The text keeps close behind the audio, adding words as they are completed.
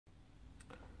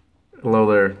Hello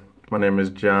there. My name is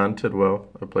John Tidwell.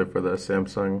 I play for the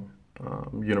Samsung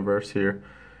universe here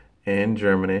in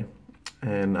Germany.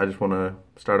 And I just want to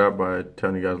start out by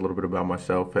telling you guys a little bit about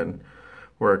myself and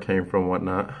where I came from,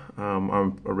 whatnot.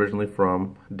 I'm originally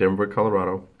from Denver,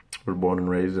 Colorado. I was born and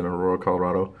raised in Aurora,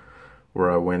 Colorado,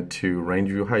 where I went to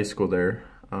Rangeview High School there.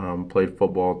 Played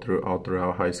football all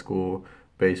throughout high school,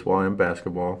 baseball and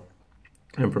basketball.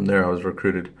 And from there, I was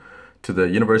recruited to the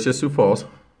University of Sioux Falls,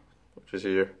 which is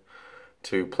here,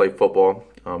 to play football,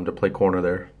 to play corner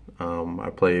there.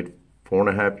 I played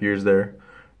 4.5 years there,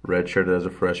 redshirted as a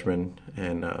freshman,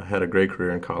 and had a great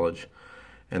career in college.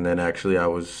 And then actually I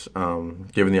was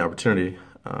given the opportunity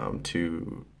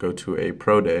to go to a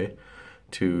pro day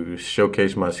to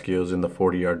showcase my skills in the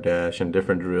 40-yard dash and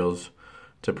different drills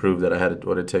to prove that I had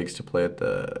what it takes to play at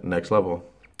the next level.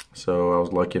 So I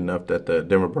was lucky enough that the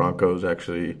Denver Broncos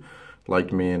actually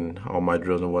liked me and all my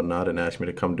drills and whatnot and asked me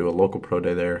to come do a local pro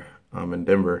day there in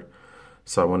Denver.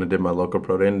 So I went and did my local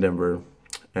pro day in Denver,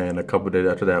 and a couple of days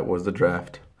after that was the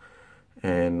draft.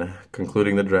 And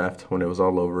concluding the draft, when it was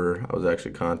all over, I was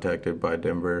actually contacted by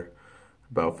Denver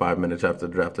about 5 minutes after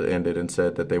the draft had ended and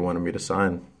said that they wanted me to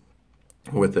sign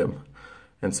with them.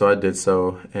 And so I did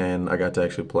so, and I got to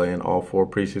actually play in all 4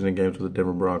 preseason games with the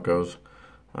Denver Broncos.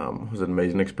 It was an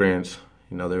amazing experience.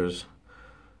 There was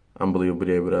unbelievable to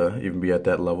be able to even be at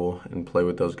that level and play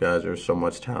with those guys. There's so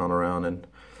much talent around, and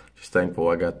just thankful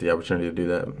I got the opportunity to do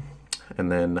that.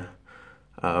 And then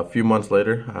a few months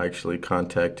later, I actually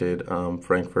contacted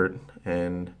Frankfurt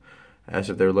and asked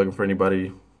if they were looking for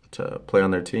anybody to play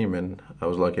on their team. And I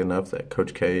was lucky enough that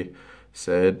Coach K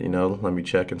said, let me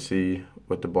check and see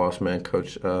with the boss man,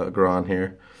 Coach Gron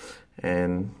here.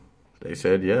 And they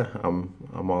said, yeah, I'm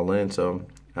all in. So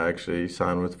I actually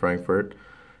signed with Frankfurt,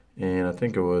 and I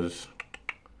think it was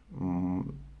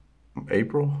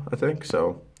April, I think.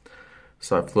 So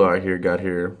I flew out here, got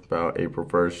here about April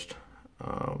 1st.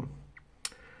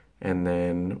 And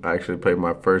then I actually played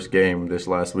my first game this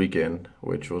last weekend,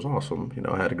 which was awesome.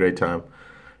 I had a great time.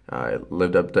 I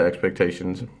lived up to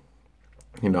expectations.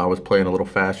 I was playing a little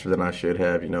faster than I should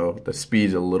have. The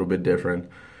speed's a little bit different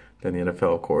than the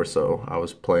NFL, of course. So I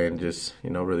was playing just,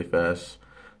 really fast.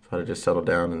 So I had to just settle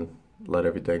down and let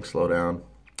everything slow down.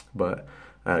 But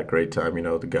I had a great time.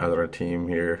 The guys on our team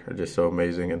here are just so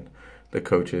amazing. And the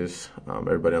coaches,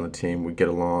 everybody on the team, we get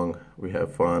along. We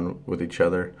have fun with each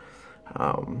other.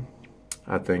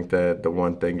 I think that the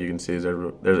one thing you can see is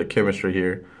there's a chemistry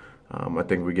here. I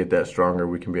think we get that stronger,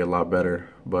 we can be a lot better.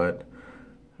 But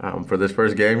for this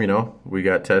first game, we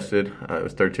got tested. It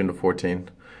was 13-14.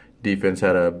 Defense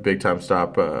had a big-time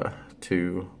stop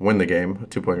to win the game, a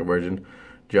 2-point conversion.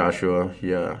 Joshua,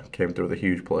 he came through with a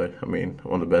huge play. One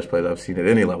of the best plays I've seen at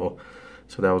any level.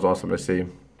 So that was awesome to see.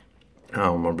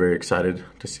 I'm very excited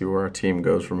to see where our team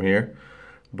goes from here.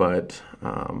 But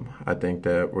I think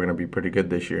that we're going to be pretty good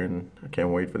this year, and I can't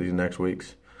wait for these next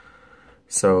weeks.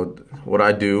 So what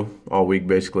I do all week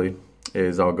basically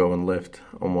is I'll go and lift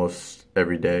almost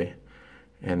every day.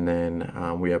 And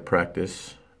then we have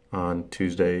practice on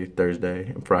Tuesday, Thursday,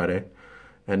 and Friday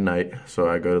at night. So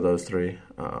I go to those 3.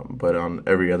 But on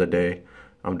every other day,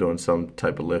 I'm doing some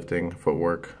type of lifting,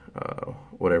 footwork,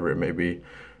 whatever it may be,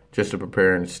 just to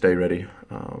prepare and stay ready,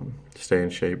 stay in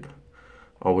shape.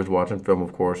 Always watching film,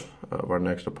 of course, of our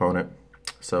next opponent.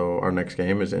 So our next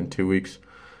game is in 2 weeks.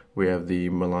 We have the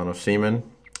Milano Seamen,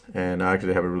 and I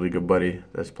actually have a really good buddy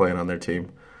that's playing on their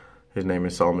team. His name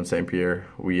is Solomon St. Pierre.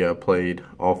 We played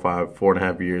all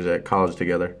 4.5 years at college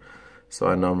together, so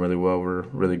I know him really well. We're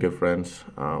really good friends.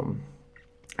 I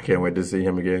can't wait to see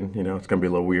him again. It's going to be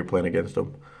a little weird playing against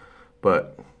him,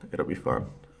 but it'll be fun.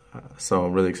 So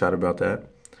I'm really excited about that,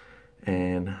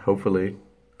 and hopefully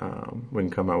we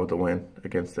can come out with a win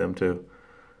against them too.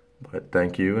 But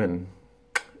thank you, and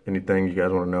anything you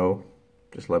guys want to know,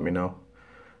 just let me know.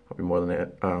 I'll be more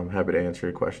than happy to answer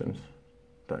your questions.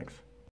 Thanks.